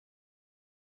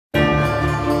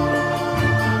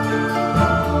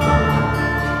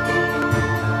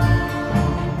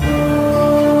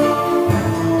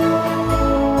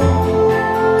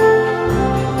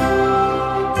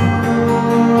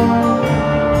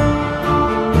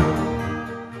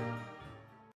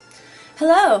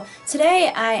Hello! Today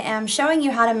I am showing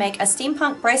you how to make a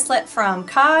steampunk bracelet from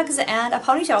Cogs and a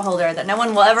ponytail holder that no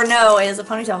one will ever know is a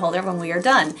ponytail holder when we are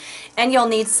done. And you'll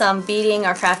need some beading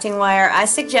or crafting wire. I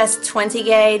suggest 20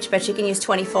 gauge, but you can use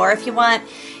 24 if you want.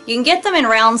 You can get them in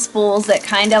round spools that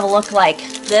kind of look like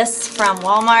this from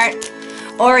Walmart,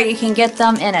 or you can get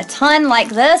them in a ton like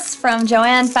this from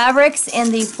Joann Fabrics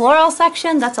in the floral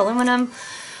section. That's aluminum.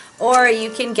 Or you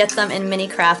can get them in mini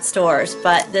craft stores,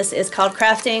 but this is called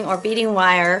crafting or beading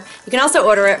wire. You can also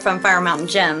order it from Fire Mountain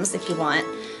Gems if you want,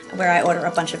 where I order a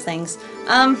bunch of things.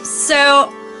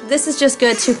 So this is just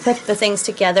good to put the things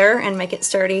together and make it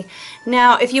sturdy.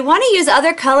 Now, if you want to use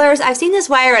other colors, I've seen this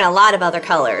wire in a lot of other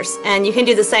colors, and you can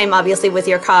do the same obviously with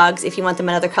your cogs if you want them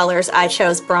in other colors. I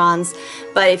chose bronze,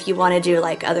 but if you want to do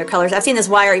like other colors, I've seen this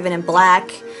wire even in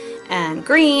black and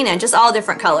green and just all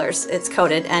different colors it's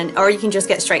coated, and or you can just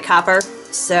get straight copper.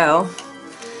 So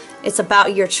it's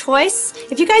about your choice.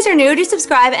 If you guys are new, do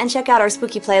subscribe and check out our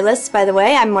spooky playlists. By the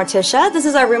way, I'm Morticia. This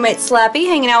is our roommate Slappy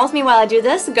hanging out with me while I do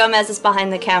this. Gomez is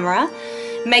behind the camera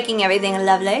making everything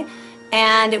lovely.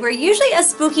 And we're usually a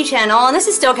spooky channel, and this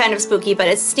is still kind of spooky, but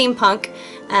it's steampunk,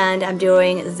 and I'm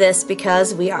doing this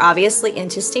because we are obviously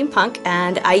into steampunk,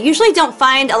 and I usually don't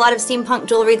find a lot of steampunk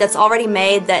jewelry that's already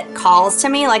made that calls to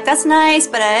me, like that's nice,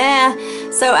 but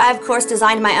so I of course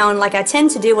designed my own, like I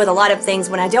tend to do with a lot of things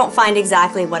when I don't find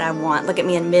exactly what I want. Look at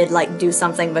me in mid, like do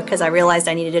something, because I realized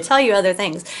I needed to tell you other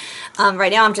things.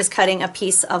 Right now I'm just cutting a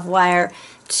piece of wire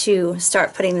to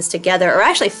start putting this together, or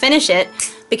actually finish it,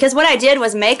 because what I did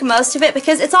was make most of it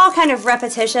because it's all kind of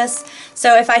repetitious.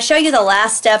 So if I show you the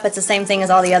last step, it's the same thing as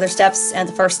all the other steps and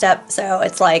the first step, so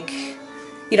it's like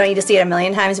you don't need to see it a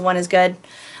million times, one is good.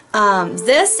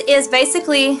 This is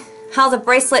basically how the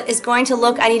bracelet is going to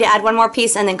look. I need to add one more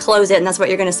piece and then close it, and that's what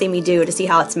you're going to see me do to see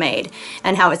how it's made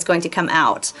and how it's going to come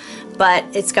out. But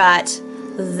it's got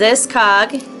this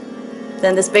cog,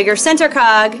 then this bigger center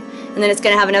cog, and then it's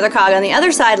going to have another cog on the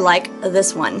other side like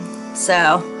this one.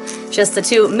 So just the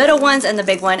two middle ones and the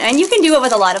big one. And you can do it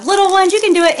with a lot of little ones. You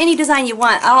can do it any design you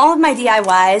want. All of my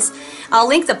DIYs, I'll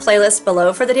link the playlist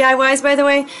below for the DIYs, by the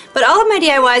way, but all of my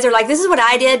DIYs are like, this is what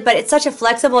I did, but it's such a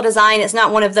flexible design. It's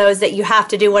not one of those that you have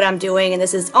to do what I'm doing and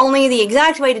this is only the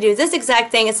exact way to do this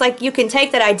exact thing. It's like you can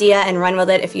take that idea and run with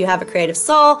it if you have a creative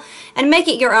soul and make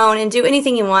it your own and do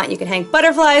anything you want. You can hang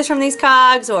butterflies from these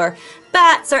cogs or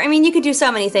bats, or I mean you could do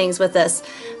so many things with this,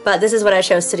 but this is what I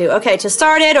chose to do. Okay, to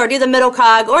start it or do the middle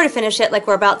cog or to finish it like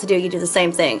we're about to do, you do the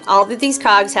same thing. All of these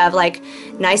cogs have like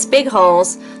nice big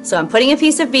holes, so I'm putting a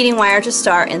piece of beading wire to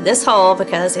start in this hole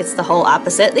because it's the hole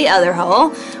opposite the other hole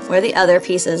where the other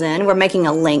piece is in. We're making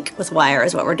a link with wire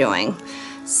is what we're doing,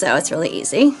 so it's really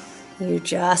easy. You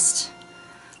just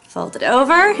fold it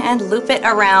over and loop it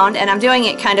around, and I'm doing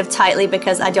it kind of tightly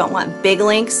because I don't want big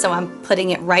links, so I'm putting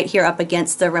it right here up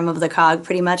against the rim of the cog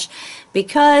pretty much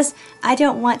because I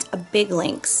don't want big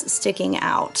links sticking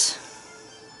out.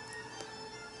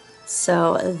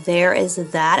 So there is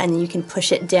that, and you can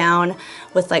push it down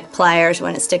with like pliers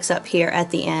when it sticks up here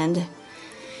at the end.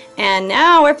 And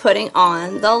now we're putting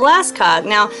on the last cog.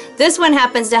 Now this one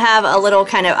happens to have a little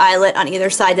kind of eyelet on either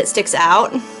side that sticks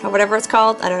out, or whatever it's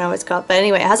called. I don't know what it's called, but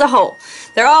anyway, it has a hole.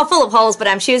 They're all full of holes, but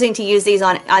I'm choosing to use these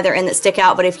on either end that stick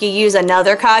out. But if you use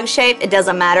another cog shape, it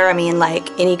doesn't matter. I mean,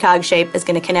 like any cog shape is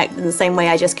going to connect in the same way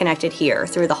I just connected here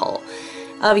through the hole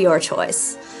of your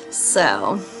choice.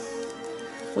 So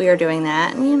we are doing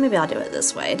that. Maybe I'll do it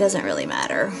this way. It doesn't really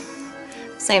matter.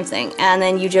 Same thing. And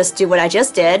then you just do what I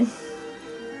just did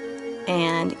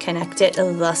and connect it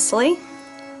thusly,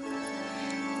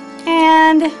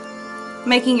 and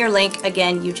making your link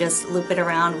again, you just loop it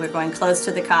around. We're going close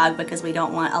to the cog because we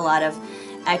don't want a lot of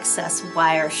excess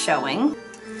wire showing.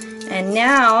 And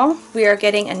now we are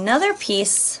getting another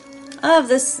piece of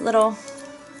this no,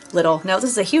 this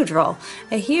is a huge roll.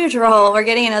 We're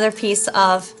getting another piece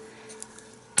of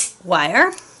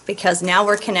wire because now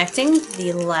we're connecting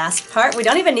the last part. We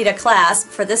don't even need a clasp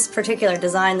for this particular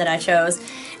design that I chose.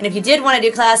 And if you did want to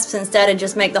do clasps instead and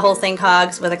just make the whole thing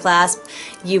cogs with a clasp,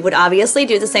 you would obviously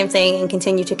do the same thing and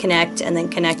continue to connect, and then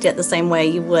connect it the same way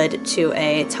you would to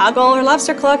a toggle or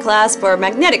lobster claw clasp or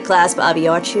magnetic clasp of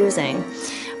your choosing.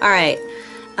 Alright,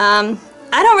 I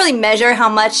don't really measure how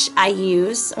much I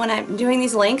use when I'm doing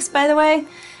these links, by the way.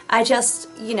 I just,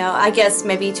 you know, I guess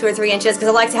maybe 2 or 3 inches because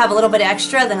I like to have a little bit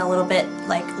extra than a little bit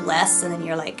like less, and then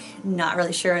you're like not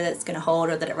really sure that it's going to hold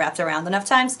or that it wraps around enough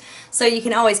times. So you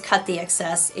can always cut the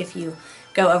excess if you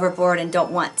go overboard and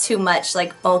don't want too much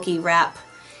like bulky wrap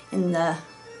in the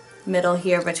middle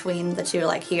here between the two,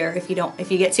 like here. If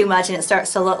you get too much and it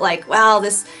starts to look like, wow,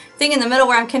 this thing in the middle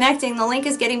where I'm connecting, the link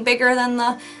is getting bigger than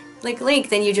the link,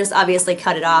 then you just obviously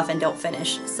cut it off and don't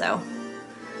finish. So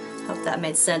hope that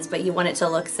made sense, but you want it to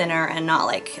look thinner and not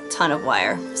like a ton of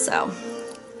wire. So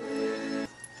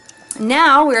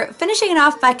now we're finishing it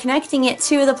off by connecting it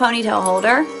to the ponytail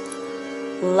holder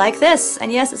like this.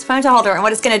 And yes, it's a ponytail holder, and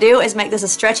what it's going to do is make this a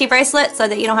stretchy bracelet so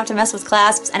that you don't have to mess with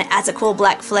clasps, and it adds a cool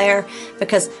black flare,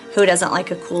 because who doesn't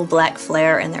like a cool black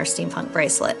flare in their steampunk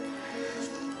bracelet?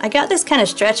 I got this kind of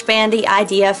stretch bandy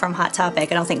idea from Hot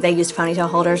Topic. I don't think they used ponytail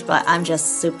holders, but I'm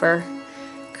just super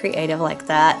creative like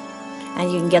that.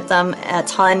 And you can get them a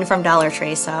ton from Dollar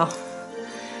Tree, so.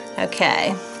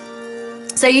 Okay.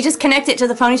 So you just connect it to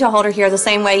the ponytail holder here the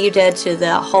same way you did to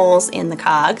the holes in the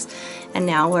cogs. And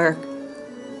now we're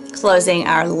closing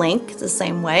our link the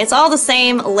same way. It's all the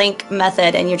same link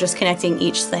method, and you're just connecting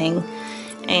each thing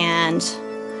and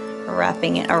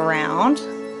wrapping it around.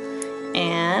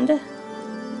 And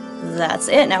that's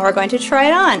it. Now we're going to try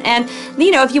it on. And you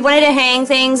know, if you wanted to hang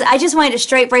things, I just wanted a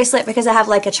straight bracelet because I have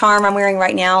like a charm I'm wearing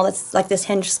right now that's like this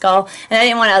hinged skull, and I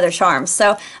didn't want other charms.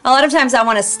 So a lot of times I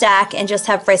want to stack and just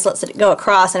have bracelets that go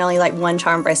across and only like one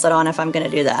charm bracelet on if I'm going to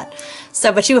do that.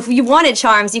 So, but if you wanted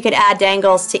charms, you could add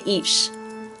dangles to each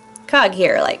cog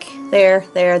here, like there,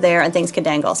 and things could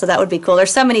dangle. So that would be cool.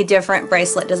 There's so many different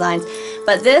bracelet designs,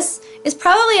 but this is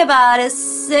probably about a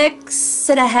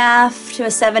 6.5 to a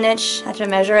 7-inch. I have to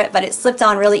measure it, but it slipped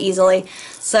on really easily.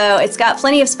 So it's got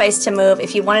plenty of space to move.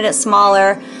 If you wanted it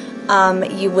smaller,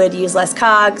 you would use less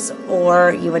cogs,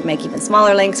 or you would make even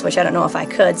smaller links, which I don't know if I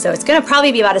could. So it's going to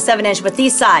probably be about a 7-inch with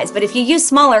these sides. But if you use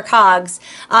smaller cogs,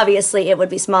 obviously it would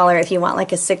be smaller if you want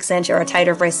like a 6-inch or a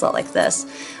tighter bracelet like this.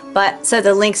 But so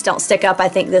the links don't stick up, I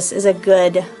think this is a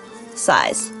good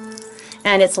size.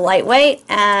 And it's lightweight,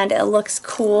 and it looks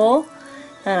cool,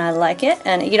 and I like it.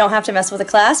 And you don't have to mess with the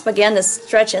clasp. Again, the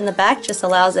stretch in the back just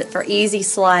allows it for easy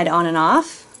slide on and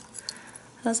off.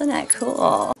 Isn't that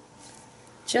cool?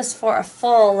 Just for a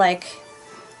full like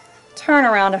turn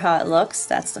around of how it looks.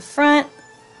 That's the front,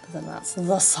 then that's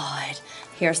the side.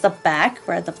 Here's the back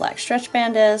where the black stretch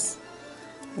band is.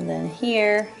 And then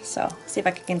here, so see if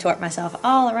I can contort myself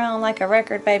all around like a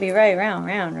record, baby, right round,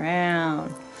 round,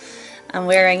 round. I'm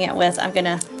wearing it with, I'm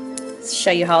gonna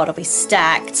show you how it'll be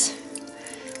stacked.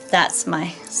 That's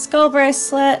my skull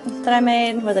bracelet that I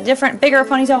made with a different, bigger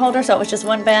ponytail holder, so it was just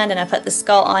one band, and I put the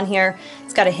skull on here.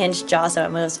 It's got a hinged jaw, so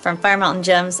it moves, from Fire Mountain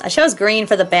Gems. I chose green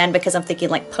for the band because I'm thinking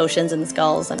like potions and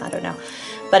skulls, and I don't know.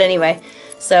 But anyway,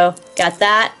 so got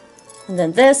that, and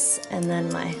then this, and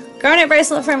then my garnet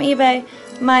bracelet from eBay,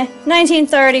 my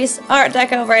 1930s Art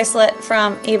Deco bracelet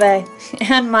from eBay,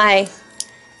 and my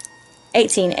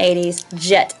 1880s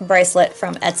jet bracelet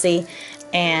from Etsy.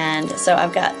 And so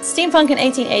I've got steampunk and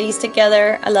 1880s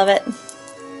together. I love it.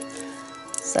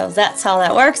 So that's how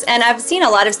that works. And I've seen a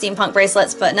lot of steampunk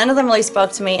bracelets, but none of them really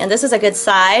spoke to me. And this is a good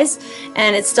size,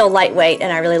 and it's still lightweight,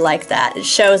 and I really like that. It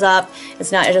shows up.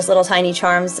 It's not just little tiny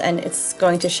charms, and it's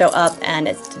going to show up, and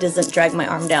it doesn't drag my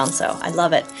arm down, so I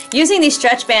love it. Using these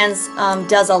stretch bands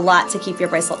does a lot to keep your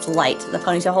bracelets light. The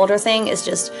ponytail holder thing is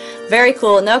just very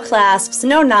cool. No clasps,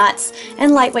 no knots,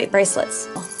 and lightweight bracelets.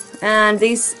 And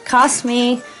these cost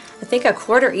me, I think,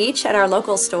 $1/4 each at our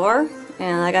local store.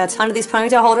 And I got a ton of these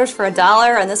ponytail holders for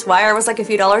 $1, and this wire was like a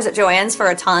few dollars at Joann's for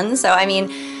a ton. So I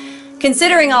mean,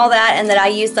 considering all that, and that I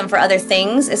used them for other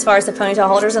things, as far as the ponytail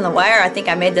holders and the wire, I think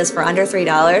I made this for under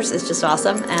 $3. It's just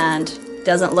awesome, and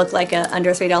doesn't look like a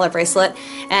under $3 bracelet.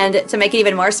 And to make it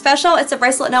even more special, it's a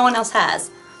bracelet no one else has,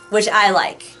 which I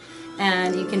like.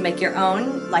 And you can make your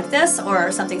own like this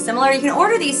or something similar. You can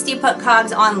order these steampunk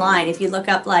cogs online. If you look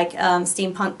up like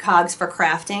steampunk cogs for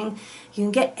crafting, you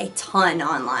can get a ton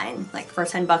online, like for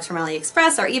 $10 from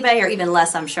AliExpress or eBay, or even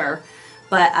less, I'm sure.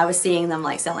 But I was seeing them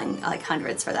like selling like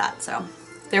hundreds for that. So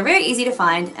they're very easy to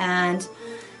find. And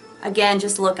again,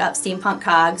 just look up steampunk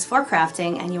cogs for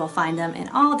crafting, and you will find them in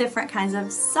all different kinds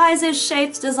of sizes,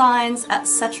 shapes, designs,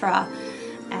 etc.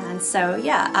 And so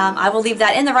yeah, I will leave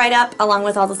that in the write-up along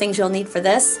with all the things you'll need for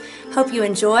this. Hope you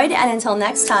enjoyed, and until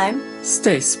next time,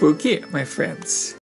 stay spooky, my friends.